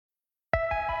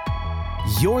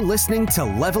You're listening to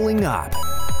Leveling Up,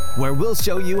 where we'll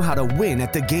show you how to win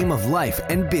at the game of life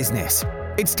and business.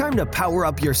 It's time to power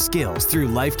up your skills through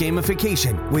life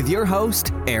gamification with your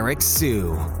host, Eric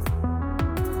Siu.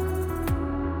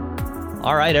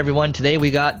 All right, everyone. Today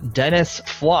we got Dennis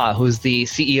Phua, who's the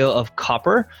CEO of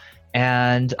Copper.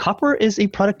 And Copper is a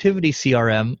productivity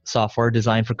CRM software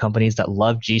designed for companies that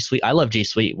love G Suite. I love G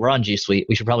Suite. We're on G Suite.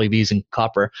 We should probably be using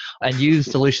Copper and use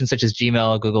solutions such as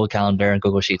Gmail, Google Calendar, and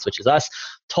Google Sheets, which is us.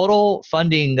 Total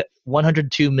funding,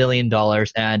 $102 million.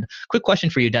 And quick question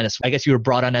for you, Dennis. I guess you were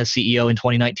brought on as CEO in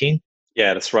 2019?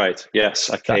 Yeah, that's right. Yes,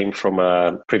 I came from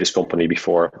a previous company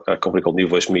before, a company called New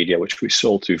Voice Media, which we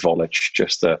sold to Vonage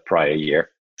just the prior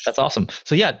year. That's awesome.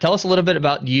 So yeah, tell us a little bit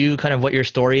about you, kind of what your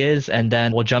story is, and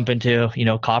then we'll jump into,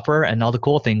 Copper and all the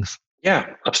cool things.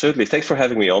 Yeah, absolutely. Thanks for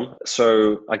having me on.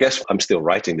 So I guess I'm still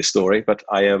writing this story, but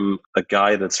I am a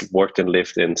guy that's worked and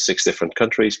lived in 6 different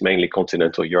countries, mainly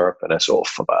continental Europe, and as of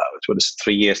about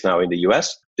 3 years now in the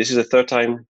US. This is a third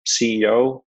time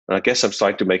CEO. I guess I'm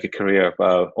starting to make a career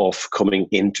of coming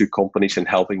into companies and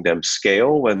helping them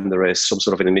scale when there is some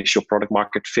sort of an initial product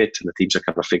market fit and the teams are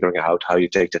kind of figuring out how you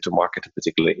take that to market,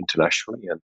 particularly internationally.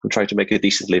 And I'm trying to make a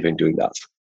decent living doing that.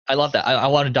 I love that. I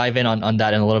want to dive in on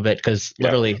that in a little bit because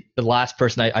literally the last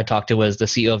person I talked to was the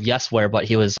CEO of Yesware, but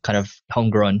he was kind of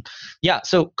homegrown. Yeah.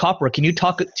 So Copper, can you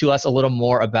talk to us a little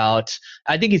more about,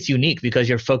 I think it's unique because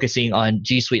you're focusing on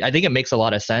G Suite. I think it makes a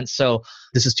lot of sense. So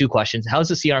this is 2 questions. How is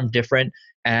the CRM different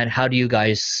and how do you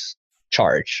guys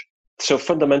charge? So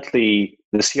fundamentally,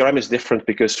 the CRM is different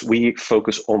because we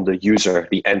focus on the user,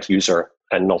 the end user,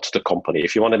 and not the company.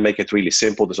 If you want to make it really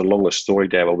simple, there's a longer story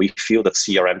there where we feel that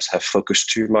CRMs have focused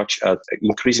too much at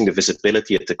increasing the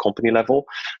visibility at the company level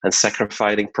and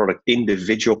sacrificing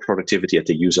individual productivity at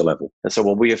the user level. And so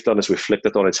what we have done is we flipped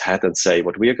it on its head and say,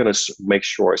 what we are going to make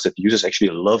sure is that users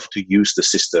actually love to use the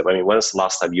system. I mean, when's the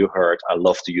last time you heard, I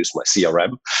love to use my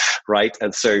CRM, right?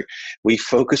 And so we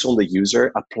focus on the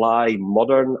user, apply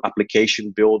modern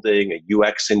application building,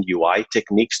 UX and UI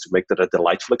techniques to make that a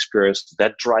delightful experience.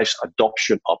 That drives adoption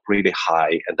up really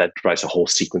high, and that drives a whole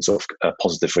sequence of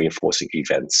positive reinforcing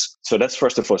events. So that's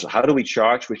first and foremost. How do we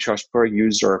charge? We charge per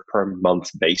user per month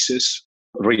basis.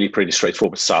 Really pretty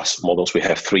straightforward SaaS models. We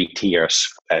have 3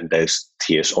 tiers, and those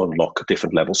tiers unlock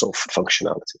different levels of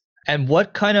functionality. And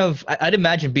what kind of, I'd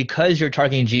imagine because you're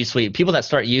targeting G Suite, people that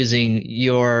start using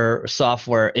your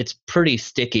software, it's pretty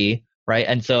sticky, right?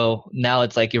 And so now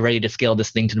it's like you're ready to scale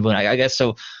this thing to the moon, I guess.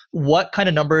 So what kind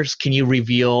of numbers can you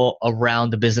reveal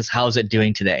around the business? How is it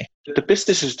doing today? The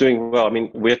business is doing well. I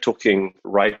mean, we're talking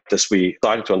right as we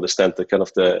started to understand the kind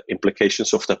of the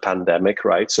implications of the pandemic,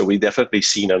 right? So we definitely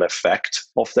seen an effect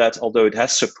of that, although it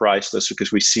has surprised us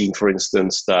because we've seen, for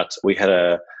instance, that we had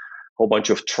a whole bunch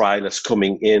of trialists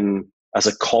coming in as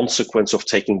a consequence of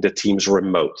taking the teams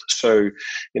remote. So,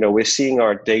 we're seeing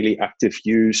our daily active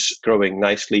use growing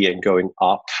nicely and going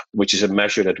up, which is a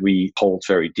measure that we hold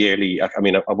very dearly. I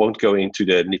mean, I won't go into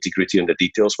the nitty-gritty and the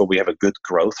details, but we have a good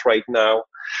growth right now.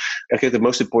 Okay, the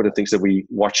most important things that we're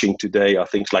watching today are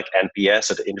things like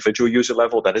NPS at the individual user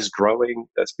level. That is growing.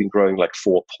 That's been growing like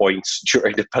 4 points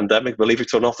during the pandemic. Believe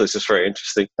it or not, this is very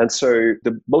interesting. And so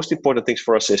the most important things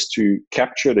for us is to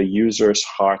capture the user's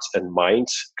hearts and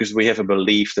minds, because we have a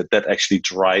belief that that actually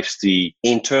drives the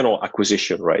internal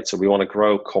acquisition, right? So we want to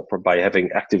grow Copper by having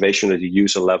activation at the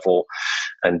user level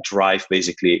and drive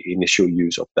basically initial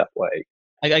use of that way.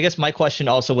 I guess my question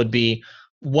also would be,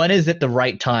 when is it the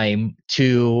right time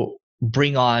to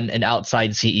bring on an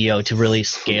outside CEO to really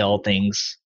scale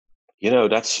things?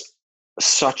 That's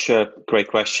such a great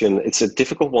question. It's a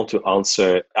difficult one to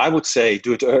answer. I would say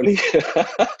do it early.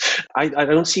 I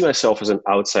don't see myself as an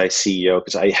outside CEO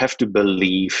because I have to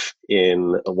believe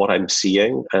in what I'm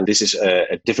seeing. And this is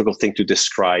a difficult thing to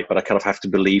describe, but I kind of have to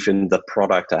believe in the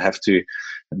product. I have to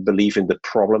believe in the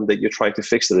problem that you're trying to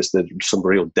fix. There's some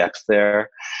real depth there.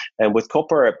 And with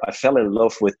Copper, I fell in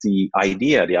love with the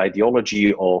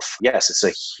ideology of, yes, it's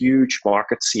a huge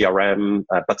market, CRM,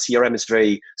 but CRM is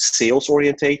very sales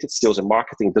orientated, sales and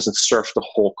marketing. It doesn't serve the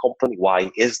whole company.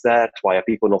 Why is that? Why are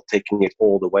people not taking it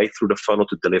all the way through the funnel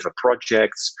to deliver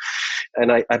projects?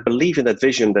 And I believe in that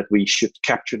vision that we should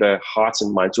capture the hearts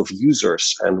and minds of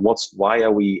users. And why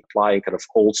are we applying kind of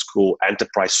old school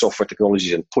enterprise software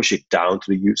technologies and push it down to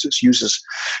the users? Users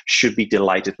should be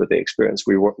delighted with the experience.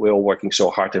 We're all working so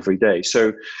hard every day.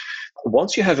 So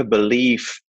once you have a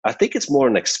belief, I think it's more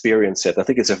an experience set. I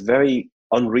think it's a very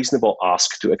unreasonable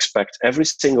ask to expect every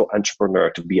single entrepreneur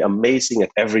to be amazing at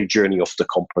every journey of the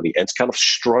company and kind of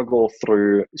struggle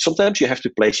through. Sometimes you have to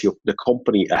place the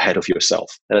company ahead of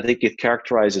yourself. And I think it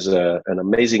characterizes an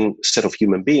amazing set of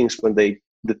human beings when they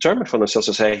determine for themselves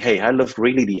to say, hey, I love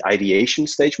really the ideation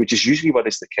stage, which is usually what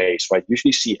is the case, right?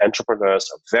 Usually see entrepreneurs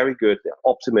are very good, they're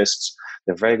optimists,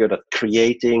 they're very good at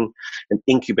creating and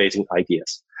incubating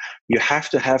ideas. You have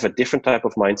to have a different type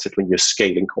of mindset when you're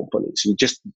scaling companies.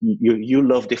 You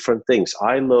love different things.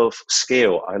 I love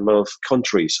scale. I love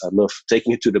countries. I love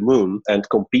taking it to the moon and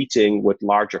competing with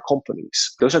larger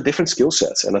companies. Those are different skill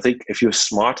sets. And I think if you're a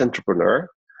smart entrepreneur,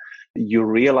 you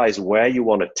realize where you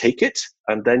want to take it,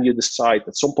 and then you decide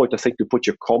at some point, I think, to put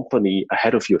your company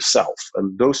ahead of yourself.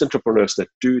 And those entrepreneurs that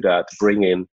do that bring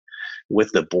in with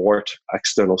the board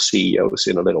external CEOs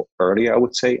in a little earlier, I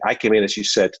would say. I came in, as you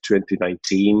said,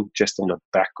 2019, just on the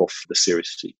back of the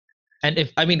Series C. And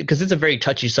because it's a very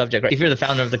touchy subject, right? If you're the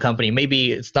founder of the company,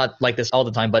 maybe it's not like this all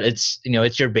the time, but it's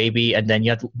your baby, and then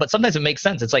but sometimes it makes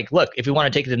sense. It's like, look, if we want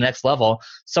to take it to the next level,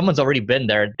 someone's already been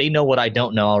there. They know what I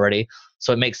don't know already.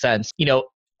 So it makes sense.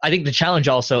 I think the challenge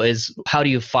also is, how do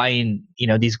you find,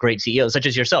 these great CEOs such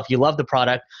as yourself? You love the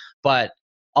product, but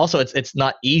also it's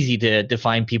not easy to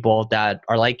find people that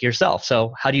are like yourself.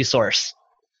 So how do you source?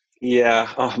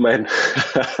 Yeah. Oh, man.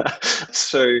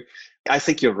 So I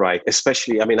think you're right.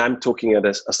 Especially, I'm talking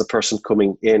as the person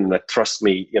coming in. That, trust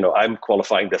me, I'm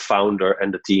qualifying the founder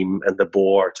and the team and the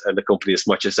board and the company as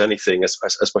much as anything, as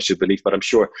much as you believe. But I'm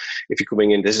sure if you're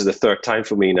coming in, this is the third time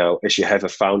for me now, as you have a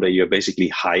founder, you're basically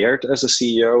hired as a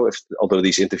CEO, although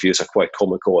these interviews are quite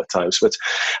comical at times. But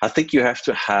I think you have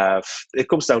to it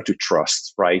comes down to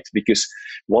trust, right? Because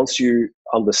once you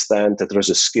understand that there's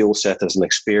a skill set, there's an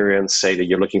experience, say that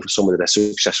you're looking for somebody that's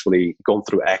successfully gone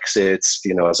through exits,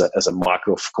 as a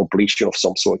marker of completion of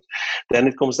some sort, then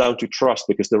it comes down to trust,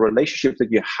 because the relationship that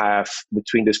you have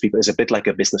between those people is a bit like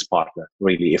a business partner,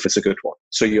 really, if it's a good one.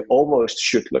 So you almost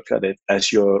should look at it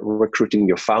as you're recruiting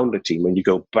your founder team. When you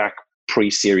go back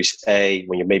pre-Series A,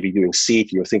 when you're maybe doing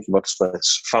seed, you're thinking, what's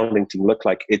this founding team look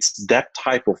like? It's that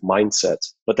type of mindset.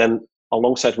 But then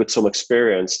alongside with some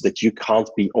experience that you can't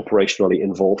be operationally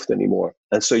involved anymore.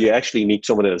 And so you actually need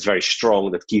somebody that's very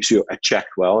strong, that keeps you at check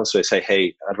well. And so they say,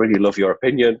 hey, I really love your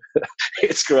opinion.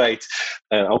 It's great.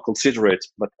 And I'll consider it,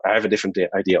 but I have a different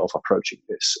idea of approaching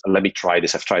this. And let me try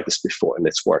this. I've tried this before and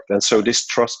it's worked. And so this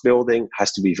trust building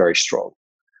has to be very strong.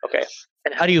 Okay.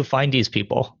 And how do you find these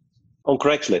people? On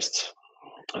Craigslist,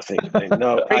 I think.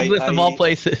 No, Craigslist of all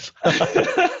places.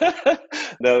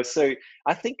 No, so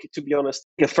I think, to be honest,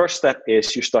 the first step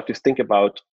is you start to think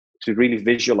about, to really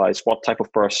visualize, what type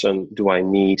of person do I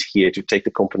need here to take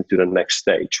the company to the next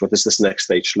stage? What does this next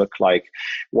stage look like?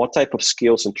 What type of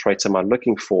skills and traits am I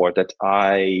looking for that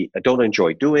I don't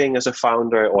enjoy doing as a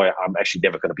founder, or I'm actually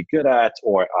never going to be good at,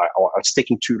 or it's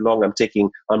taking too long, I'm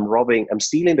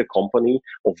stealing the company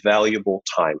of valuable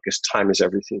time, because time is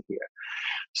everything here.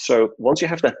 So once you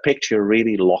have that picture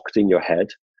really locked in your head,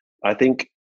 I think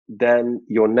then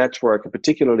your network,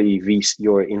 particularly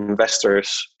your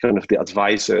investors, kind of the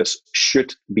advisors,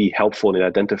 should be helpful in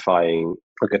identifying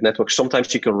a good network.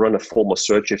 Sometimes you can run a formal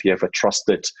search if you have a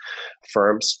trusted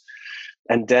firms.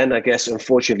 And then I guess,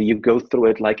 unfortunately, you go through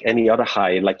it like any other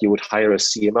hire, like you would hire a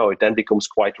CMO. It then becomes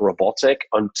quite robotic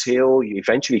until you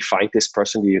eventually find this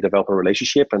person, you develop a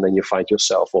relationship, and then you find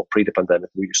yourself, or pre the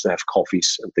pandemic, we used to have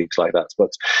coffees and things like that.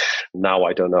 But now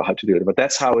I don't know how to do it. But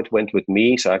that's how it went with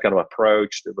me. So I got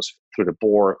approached. It was through the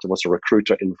board. There was a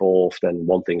recruiter involved, and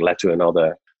one thing led to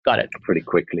another. Got it. Pretty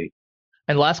quickly.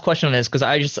 And last question on this,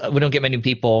 because we don't get many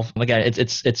people. Again,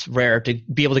 it's rare to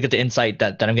be able to get the insight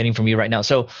that I'm getting from you right now.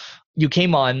 So you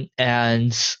came on,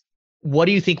 and what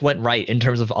do you think went right in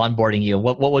terms of onboarding you?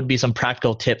 What would be some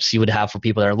practical tips you would have for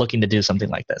people that are looking to do something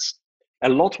like this? A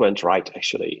lot went right,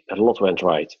 actually. A lot went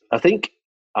right. I think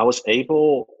I was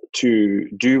able to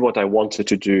do what I wanted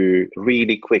to do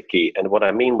really quickly. And what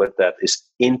I mean with that is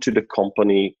into the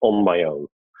company on my own.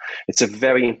 It's a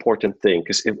very important thing,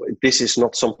 because this is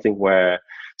not something where,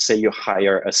 say, you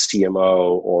hire a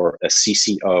CMO or a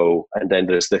CCO, and then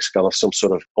there's this kind of some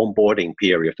sort of onboarding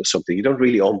period or something. You don't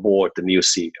really onboard the new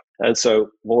CEO. And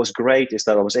so what was great is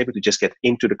that I was able to just get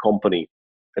into the company.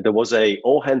 And there was a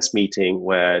all-hands meeting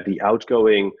where the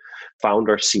outgoing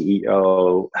founder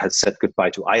CEO had said goodbye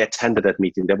to. I attended that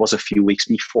meeting. That was a few weeks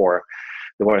before.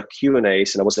 There were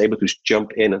Q&As, and I was able to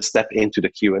jump in and step into the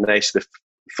Q&A. So the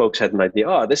folks had an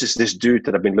idea, this is this dude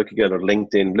that I've been looking at on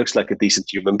LinkedIn, looks like a decent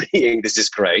human being, this is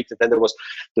great. And then there was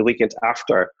the weekend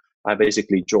after, I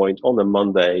basically joined on a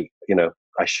Monday,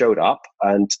 I showed up,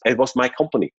 and it was my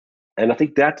company. And I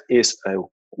think that is a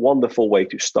wonderful way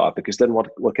to start, because then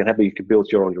what can happen, you can build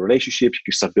your own relationships, you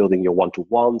can start building your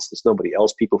one-to-ones, there's nobody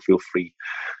else, people feel free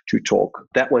to talk.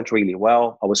 That went really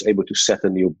well. I was able to set a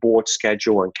new board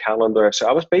schedule and calendar. So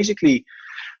I was basically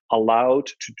allowed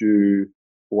to do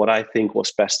what I think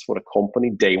was best for the company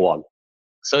day one.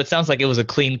 So it sounds like it was a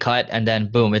clean cut and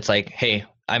then boom, it's like, hey,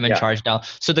 I'm in charge now.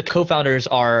 So the co-founders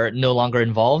are no longer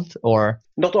involved or?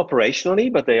 Not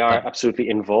operationally, but they are absolutely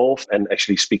involved and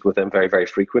actually speak with them very, very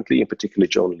frequently, in particular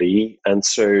John Lee. And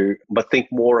so, but think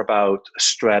more about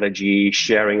strategy,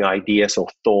 sharing ideas or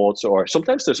thoughts, or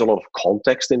sometimes there's a lot of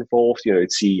context involved. You know,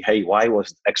 you'd see, hey, why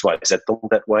was X, Y, Z done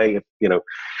that way? You know,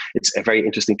 it's very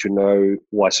interesting to know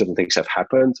why certain things have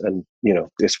happened. And, you know,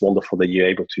 it's wonderful that you're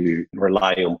able to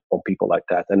rely on people like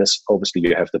that. And it's obviously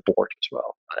you have the board as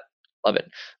well. Love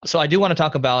it. So I do want to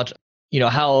talk about,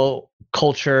 how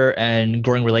culture and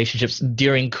growing relationships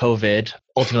during COVID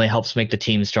ultimately helps make the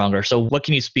team stronger. So what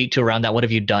can you speak to around that? What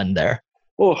have you done there?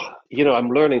 Oh, I'm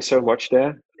learning so much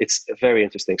there. It's very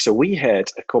interesting. So we had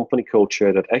a company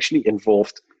culture that actually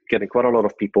involved getting quite a lot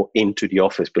of people into the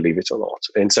office, believe it or not.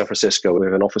 In San Francisco, we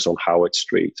have an office on Howard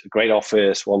Street, a great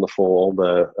office, wonderful, all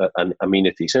the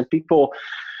amenities. And people,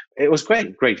 it was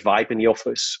great vibe in the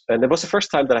office. And it was the first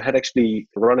time that I had actually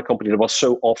run a company that was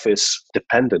so office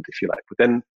dependent, if you like. But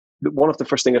then one of the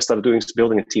first things I started doing is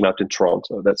building a team out in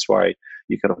Toronto. That's why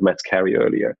you kind of met Carrie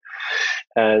earlier.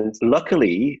 And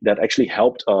luckily, that actually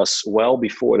helped us well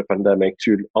before the pandemic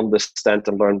to understand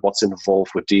and learn what's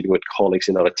involved with dealing with colleagues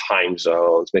in other time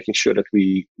zones, making sure that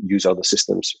we use other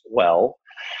systems well.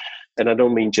 And I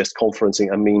don't mean just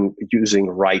conferencing, I mean using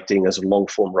writing as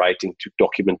long-form writing to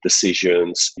document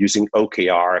decisions, using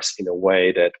OKRs in a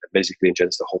way that basically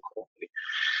engenders the whole company.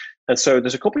 And so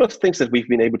there's a couple of things that we've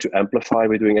been able to amplify.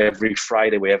 We're doing every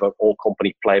Friday, we have an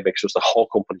all-company playback, so the whole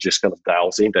company just kind of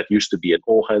dials in. That used to be an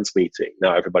all-hands meeting.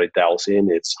 Now everybody dials in.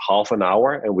 It's half an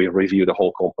hour, and we review the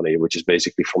whole company, which is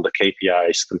basically from the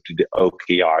KPIs through to the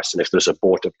OKRs. And if there's a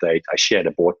board update, I share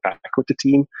the board pack with the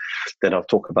team. Then I'll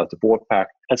talk about the board pack.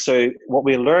 And so what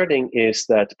we're learning is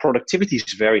that productivity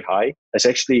is very high. It's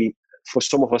actually, for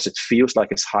some of us, it feels like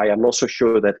it's high. I'm not so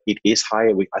sure that it is high.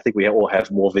 I think we all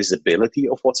have more visibility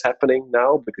of what's happening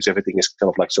now because everything is kind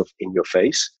of like sort of in your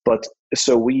face. But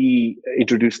so we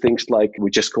introduce things like we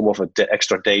just come off an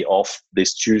extra day off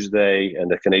this Tuesday,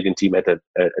 and the Canadian team had a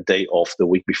day off the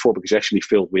week before because we actually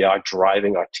feel we are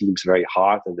driving our teams very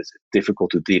hard, and it's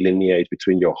difficult to delineate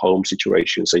between your home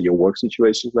situations and your work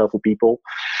situations now for people.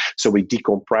 So we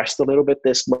decompressed a little bit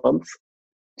this month.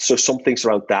 So some things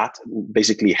around that,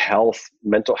 basically health,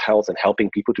 mental health, and helping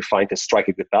people to find and strike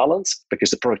a good balance, because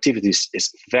the productivity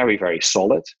is very, very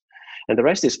solid. And the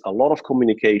rest is a lot of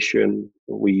communication.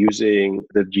 We're using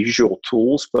the usual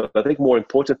tools, but I think more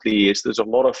importantly is there's a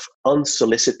lot of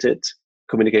unsolicited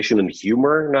communication and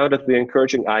humor now that we're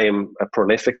encouraging. I am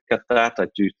prolific at that. I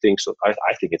do things, I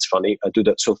think it's funny. I do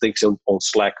that, some things on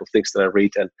Slack of things that I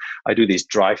read, and I do these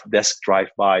desk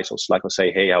drive-bys on Slack and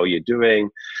say, hey, how are you doing?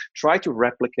 Try to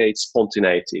replicate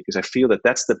spontaneity, because I feel that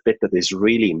that's the bit that is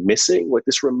really missing with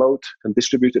this remote and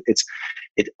distributed.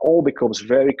 It all becomes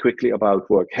very quickly about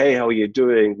work. Hey, how are you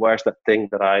doing? Where's that thing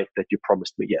that you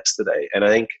promised me yesterday? And I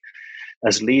think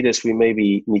as leaders, we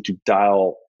maybe need to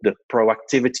dial the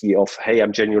proactivity of, hey,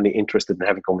 I'm genuinely interested in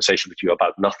having a conversation with you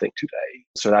about nothing today.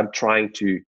 So I'm trying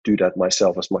to do that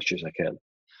myself as much as I can.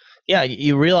 Yeah,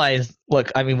 you realize,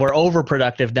 look, I mean, we're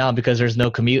overproductive now because there's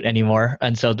no commute anymore.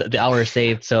 And so the hour is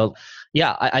saved. So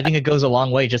yeah, I think it goes a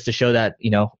long way just to show that,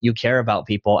 you care about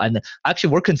people. And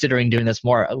actually, we're considering doing this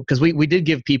more because we did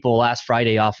give people last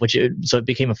Friday off, so it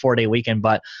became a 4-day weekend.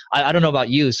 But I don't know about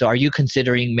you. So are you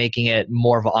considering making it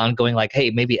more of an ongoing, like,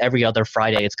 hey, maybe every other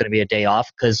Friday it's going to be a day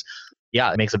off? Because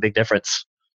yeah, it makes a big difference.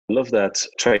 I love that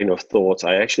train of thought.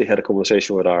 I actually had a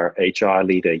conversation with our HR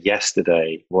leader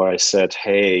yesterday where I said,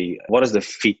 hey, what is the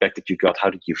feedback that you got? How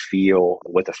did you feel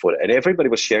with the foot? And everybody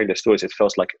was sharing their stories. It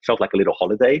felt like a little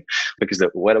holiday because the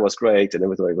weather was great and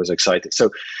everybody was excited. So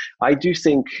I do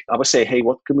think, I would say, hey,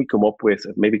 what can we come up with?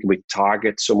 Maybe can we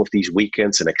target some of these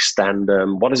weekends and extend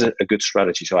them? What is a good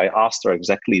strategy? So I asked her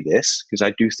exactly this, because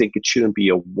I do think it shouldn't be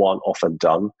a one-off and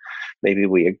done. Maybe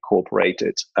we incorporate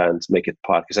it and make it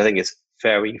part, because I think it's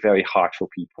very, very hard for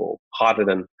people, harder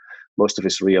than most of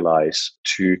us realize,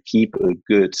 to keep a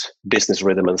good business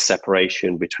rhythm and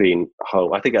separation between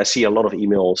home. I think I see a lot of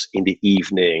emails in the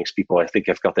evenings. People, I think,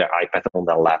 have got their iPad on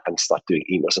their lap and start doing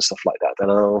emails and stuff like that.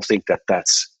 And I don't think that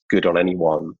that's good on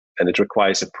anyone. And it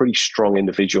requires a pretty strong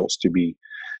individuals to be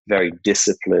very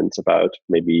disciplined about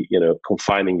maybe,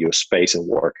 confining your space and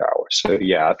work hours. So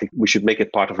yeah, I think we should make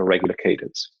it part of a regular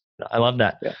cadence. I love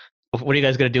that. Yeah. What are you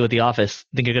guys going to do with the office?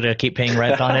 Think you're going to keep paying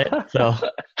rent on it? So,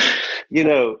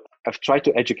 I've tried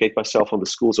to educate myself on the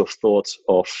schools of thought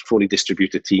of fully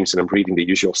distributed teams, and I'm reading the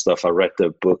usual stuff. I read the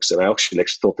books, and I actually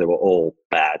thought they were all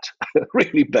bad,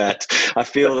 really bad. I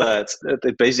feel that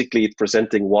they're basically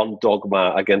presenting one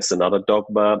dogma against another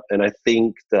dogma, and I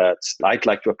think that I'd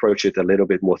like to approach it a little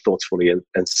bit more thoughtfully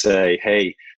and say,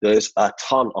 hey, there's a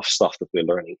ton of stuff that we're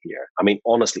learning here. I mean,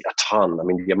 honestly, a ton. I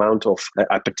mean, the amount of,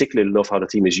 I particularly love how the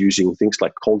team is using things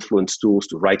like Confluence tools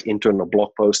to write internal blog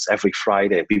posts every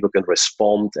Friday, and people can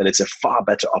respond, and it's a far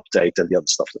better update than the other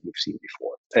stuff that we've seen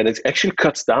before. And it actually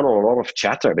cuts down on a lot of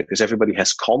chatter because everybody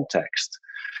has context.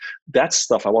 That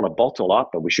stuff I want to bottle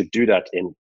up, and we should do that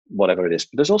in whatever it is.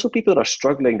 But there's also people that are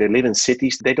struggling. They live in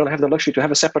cities. They don't have the luxury to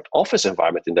have a separate office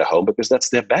environment in their home because that's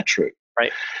their bedroom.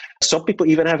 Right. Some people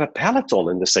even have a Peloton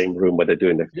in the same room where they're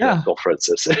doing the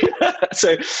conferences.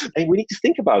 So, and we need to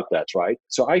think about that, right?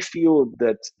 So I feel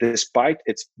that despite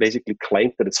it's basically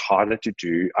claimed that it's harder to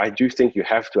do, I do think you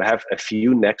have to have a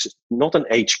few nexus, not an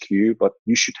HQ, but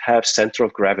you should have center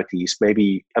of gravities.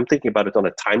 Maybe I'm thinking about it on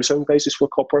a time zone basis for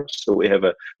Copper. So we have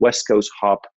a West Coast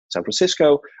hub, San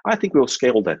Francisco. I think we'll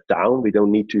scale that down. We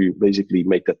don't need to basically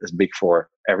make that as big for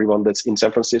everyone that's in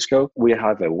San Francisco. We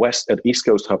have an East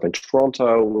Coast hub in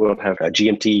Toronto. We'll have a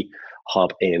GMT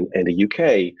hub in the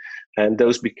UK. And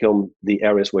those become the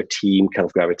areas where team kind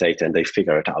of gravitate and they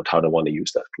figure it out how they want to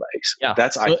use that place. Yeah.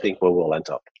 That's, I think, where we'll end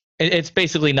up. It's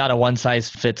basically not a one size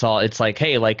fits all. It's like,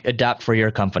 hey, like adapt for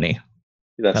your company.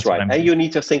 That's right. And you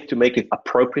need to think to make it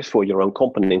appropriate for your own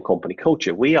company and company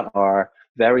culture. We are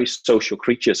very social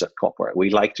creatures at Copper. We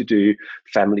like to do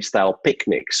family style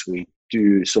picnics. We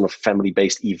do sort of family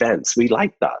based events. We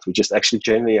like that. We just actually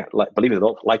genuinely, believe it or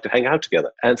not, like to hang out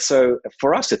together. And so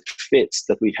for us, it fits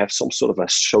that we have some sort of a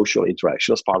social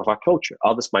interaction as part of our culture.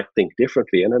 Others might think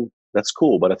differently, and then that's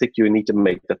cool. But I think you need to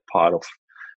make that part of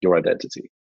your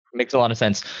identity. Makes a lot of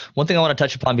sense. One thing I want to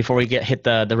touch upon before we hit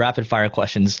the rapid fire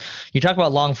questions. You talk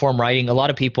about long form writing. A lot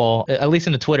of people, at least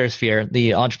in the Twitter sphere,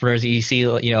 the entrepreneurs that you see,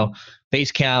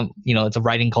 Basecamp, it's a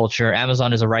writing culture.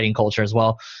 Amazon is a writing culture as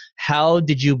well. How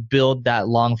did you build that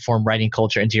long form writing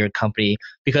culture into your company?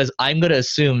 Because I'm going to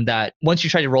assume that once you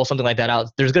try to roll something like that out,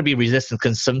 there's going to be resistance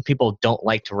because some people don't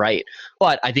like to write.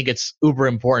 But I think it's uber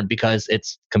important because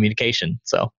it's communication.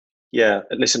 So yeah,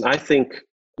 listen, I think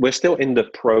we're still in the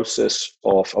process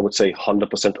of, I would say,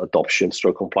 100% adoption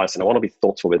through compliance. And I want to be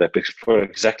thoughtful with that for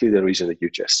exactly the reason that you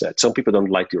just said. Some people don't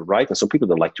like to write and some people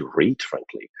don't like to read,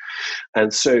 frankly.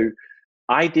 And so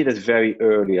I did it very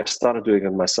early. I started doing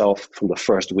it myself from the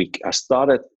first week. I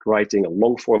started writing a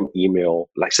long form email,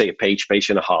 like say a page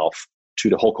and a half, to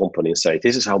the whole company and say,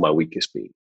 this is how my week has been.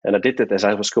 And I did that as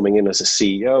I was coming in as a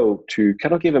CEO to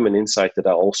kind of give him an insight that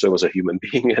I also was a human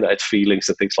being and I had feelings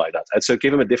and things like that. And so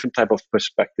give him a different type of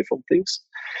perspective on things.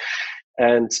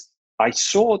 And I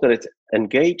saw that it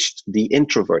engaged the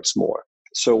introverts more.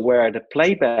 So where the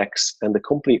playbacks and the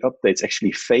company updates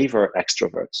actually favor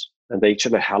extroverts. And they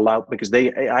should allow, because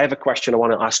I have a question I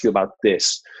want to ask you about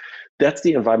this. That's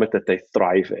the environment that they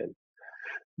thrive in.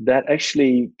 That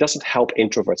actually doesn't help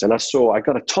introverts. And I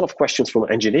got a ton of questions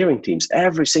from engineering teams.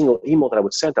 Every single email that I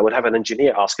would send, I would have an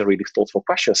engineer ask a really thoughtful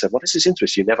question. I said, well, this is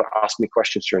interesting. You never asked me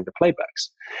questions during the playbacks.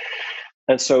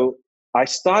 And so I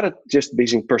started just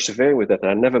basically persevering with that.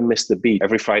 And I never missed a beat.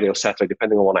 Every Friday or Saturday,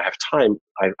 depending on when I have time,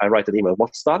 I write an email.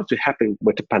 What started to happen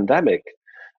with the pandemic,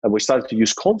 and we started to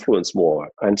use Confluence more.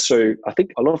 And so I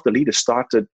think a lot of the leaders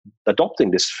started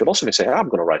adopting this philosophy and saying, I'm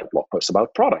going to write a blog post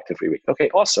about product every week. Okay,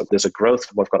 awesome. There's a growth.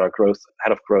 We've got our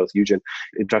head of growth, Eugen.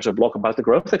 He drives a blog about the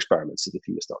growth experiments that the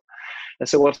team has done. And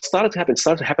so what started to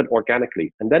happen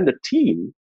organically. And then the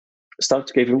team started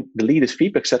to give him the leaders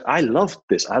feedback, said, I love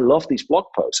this. I love these blog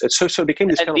posts. And so it became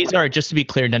this kind of... These are, just to be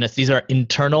clear, Dennis, these are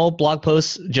internal blog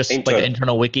posts, just like an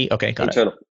internal wiki? Okay, got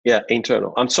it. Yeah,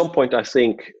 internal. At some point, I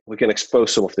think we can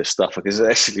expose some of this stuff because it's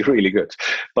actually really good.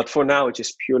 But for now, it's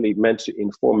just purely meant to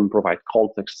inform and provide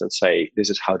context and say,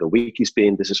 this is how the week has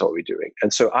been, this is what we're doing.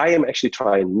 And so I am actually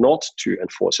trying not to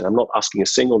enforce it. I'm not asking a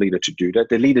single leader to do that.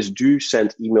 The leaders do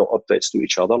send email updates to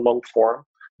each other, long form,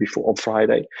 before on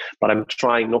Friday. But I'm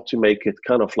trying not to make it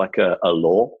kind of like a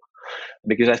law.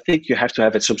 Because I think you have to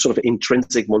have some sort of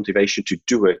intrinsic motivation to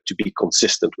do it, to be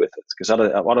consistent with it. Because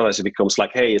otherwise it becomes like,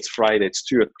 hey, it's Friday, it's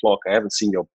 2:00, I haven't seen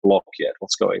your blog yet,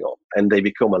 what's going on? And they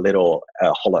become a little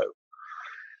hollow.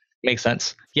 Makes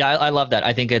sense. Yeah, I love that.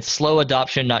 I think it's slow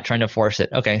adoption, not trying to force it.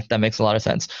 Okay, that makes a lot of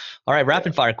sense. All right,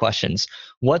 rapid fire questions.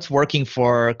 What's working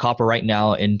for Copper right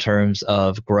now in terms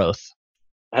of growth?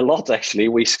 A lot, actually.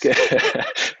 We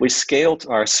scaled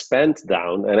our spend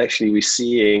down, and actually we're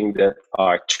seeing that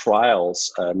our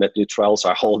trials, net new trials,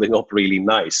 are holding up really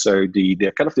nice. So the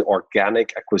kind of the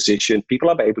organic acquisition, people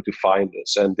are able to find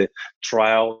us, and the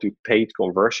trial to paid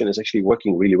conversion is actually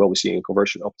working really well. We're seeing a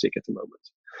conversion uptick at the moment.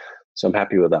 So I'm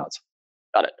happy with that.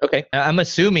 Got it. Okay. I'm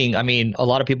assuming, a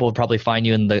lot of people will probably find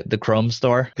you in the Chrome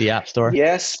store, the App Store.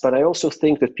 Yes, but I also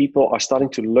think that people are starting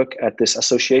to look at this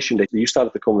association that you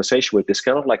started the conversation with, this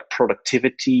kind of like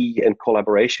productivity and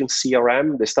collaboration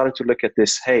CRM. They're starting to look at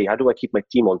this, hey, how do I keep my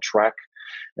team on track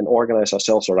and organize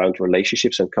ourselves around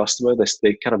relationships and customer?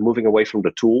 They're kind of moving away from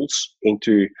the tools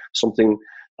into something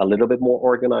a little bit more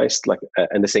organized,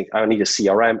 and they think, I need a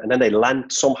CRM, and then they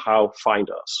somehow find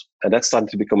us. And that's starting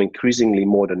to become increasingly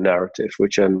more the narrative,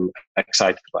 which I'm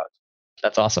excited about.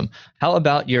 That's awesome. How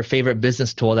about your favorite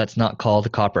business tool that's not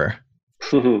called Copper?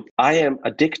 I am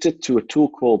addicted to a tool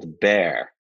called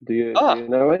Bear. Do you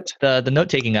know it? The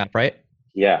note-taking app, right?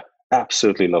 Yeah,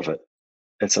 absolutely love it.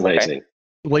 It's amazing. Okay.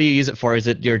 What do you use it for? Is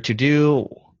it your to-do?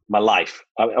 My life.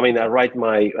 I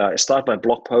start my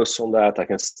blog posts on that. I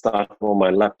can start on my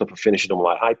laptop and finish it on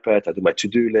my iPad. I do my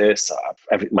to-do list,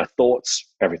 my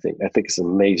thoughts, everything. I think it's an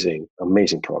amazing,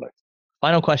 amazing product.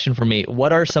 Final question for me.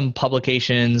 What are some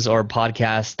publications or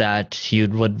podcasts that you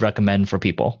would recommend for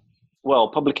people? Well,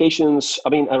 publications,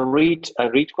 I read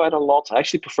quite a lot. I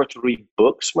actually prefer to read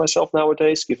books myself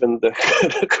nowadays, given the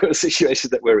current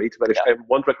situation that we're in. But if I have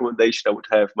one recommendation, I would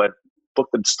have my book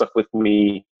that stuck with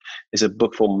me is a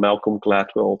book from Malcolm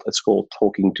Gladwell. It's called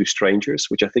Talking to Strangers,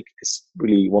 which I think is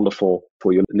really wonderful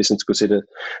for your listeners to consider.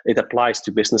 It applies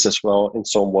to business as well in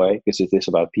some way, because it is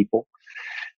about people.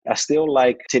 I still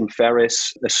like Tim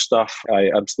Ferriss, the stuff.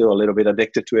 I'm still a little bit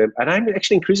addicted to him. And I'm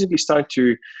actually increasingly starting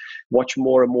to watch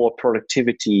more and more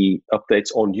productivity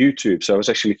updates on YouTube. So I was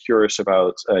actually curious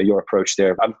about your approach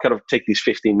there. I'm kind of take these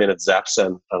 15-minute zaps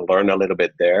and learn a little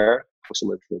bit there for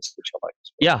some influence, which I like.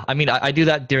 Yeah, I do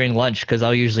that during lunch because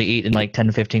I'll usually eat in like 10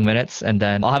 to 15 minutes, and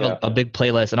then I'll have a big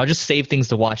playlist, and I'll just save things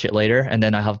to watch it later, and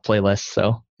then I have playlists.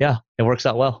 So yeah, it works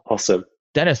out well. Awesome.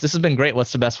 Dennis, this has been great.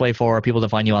 What's the best way for people to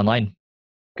find you online?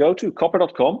 Go to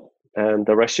copper.com, and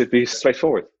the rest should be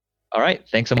straightforward. All right.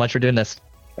 Thanks so much for doing this.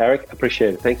 Eric,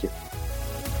 appreciate it. Thank you.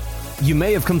 You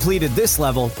may have completed this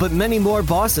level, but many more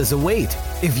bosses await.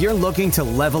 If you're looking to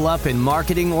level up in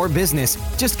marketing or business,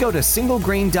 just go to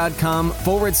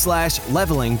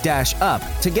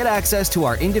singlegrain.com/leveling-up to get access to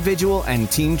our individual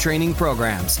and team training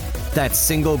programs. That's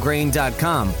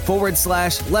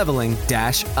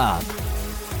singlegrain.com/leveling-up.